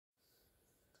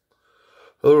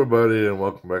Hello everybody and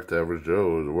welcome back to Average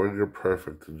Joe's, where you're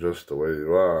perfect just the way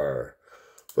you are.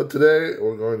 But today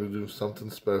we're going to do something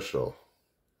special.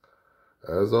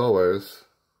 As always,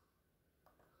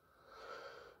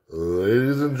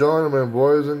 ladies and gentlemen,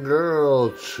 boys and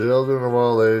girls, children of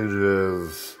all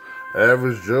ages,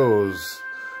 Average Joe's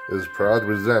is proud to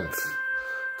present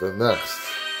the next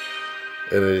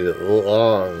in a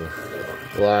long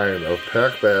line of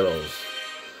pack battles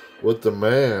with the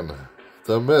man,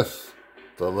 the myth,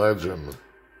 the legend,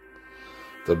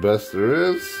 the best there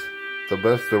is, the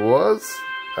best there was,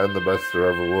 and the best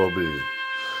there ever will be.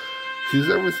 He's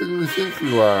everything you think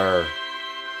you are.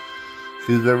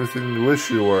 He's everything you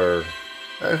wish you were.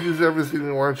 And he's everything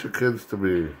you want your kids to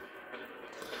be.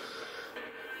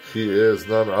 He is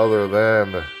none other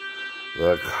than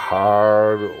the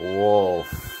Card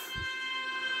Wolf,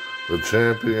 the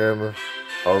champion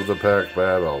of the pack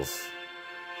battles.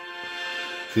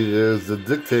 He is the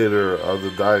dictator of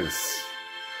the dice.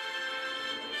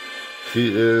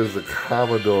 He is the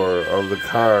commodore of the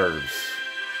cards.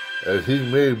 And he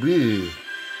may be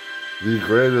the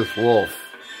greatest wolf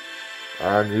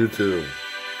on YouTube.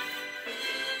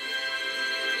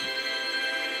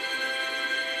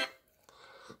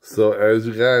 So as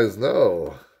you guys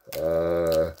know,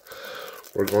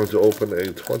 we're going to open a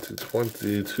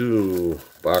 2022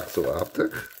 box of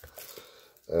Optic.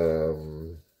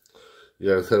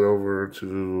 You guys head over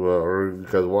to, or you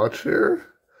guys watch here,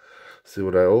 see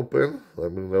what I open,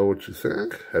 let me know what you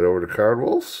think. Head over to Card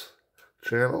Wolf's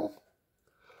channel,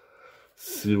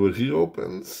 see what he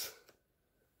opens,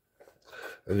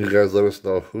 and you guys let us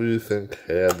know who you think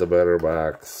had the better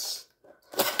box.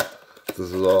 This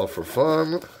is all for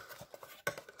fun.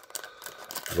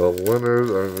 The winners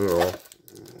are,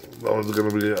 no one's going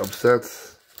to be upset.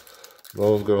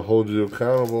 No one's going to hold you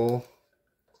accountable.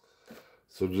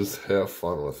 So just have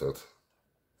fun with it,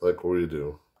 like we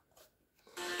do.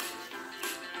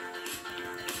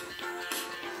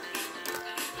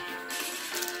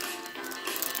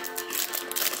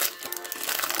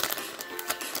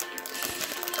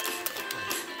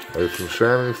 Lights and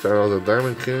Shining, Star of the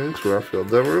Diamond Kings, Raphael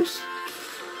Devers,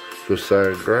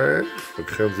 Josiah Gray,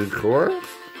 Mackenzie Core,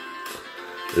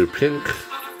 a pink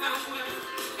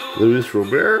Luis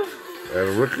Robert,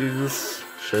 and rookies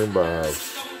Shane Bobs.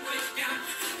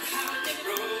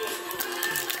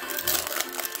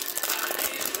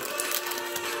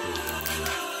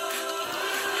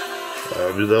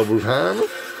 Vidal Bujan,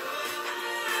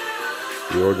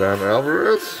 Jordan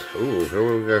Alvarez. Ooh, here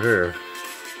what we got here.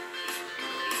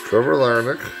 Trevor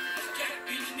Larnick,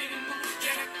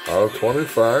 out of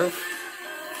 25,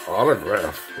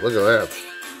 autograph. Look at that.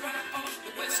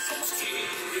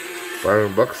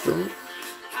 Byron Buxton,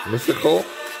 mythical,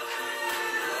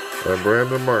 and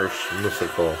Brandon Marsh,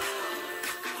 mythical.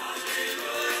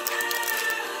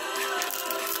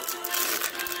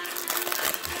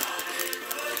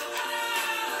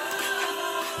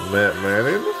 Matt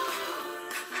Manning,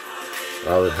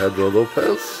 Alejandro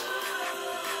Lopez,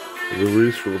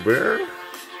 Luis Robert.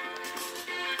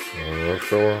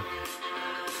 So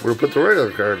we're going to put the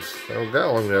regular cards. I haven't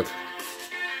got one yet.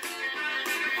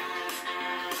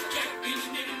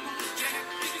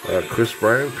 Chris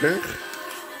Bryant pink,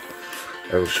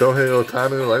 and Shohei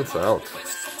Ohtani lights out.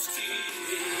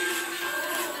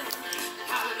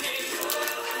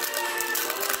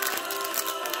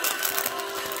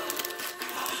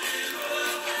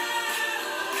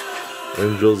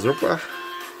 Angel Zerpa,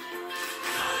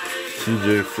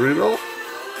 TJ Friedel,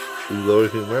 Eloy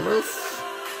Jimenez,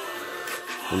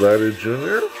 Vladdy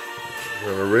Jr.,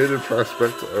 and a rated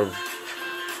prospect of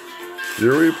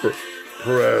Yuri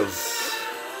Perez.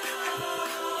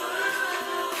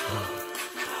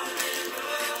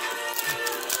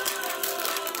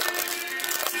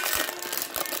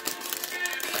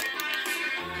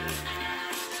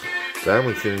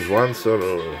 Diamond Kings, Juan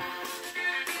Soto,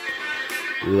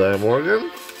 Eli Morgan,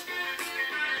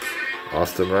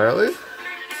 Austin Riley,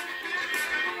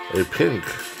 a pink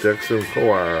Jackson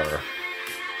Kowar,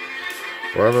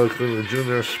 Ronald Acuna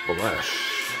Jr.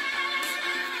 Splash.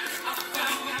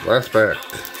 Last pack.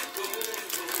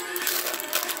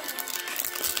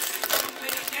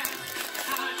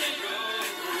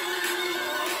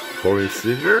 Corey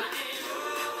Seager,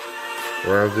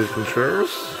 Ramsey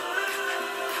Contreras,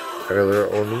 Tyler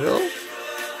O'Neill,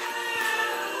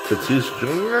 Tatis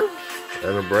Jr.,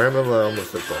 and a Brandon Lau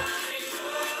mythical.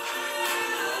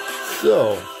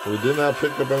 So, we did not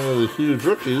pick up any of the huge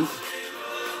rookies,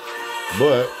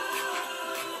 but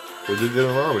we did get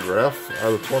an autograph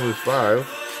out of 25.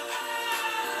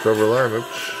 Trevor Larnick.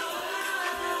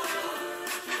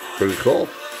 Pretty cool.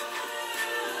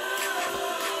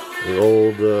 The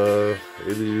old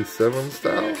 87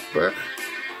 style back.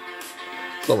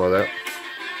 Something like that.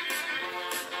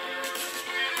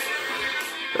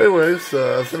 Anyways,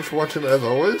 thanks for watching as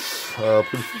always.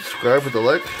 Please subscribe with a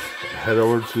like. Head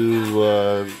over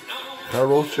to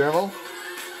Carl's channel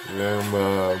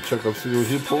and check out see what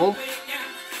he pulled.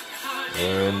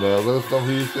 And let us know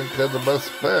who you think had the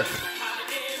best pack.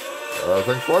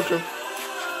 Thanks for watching.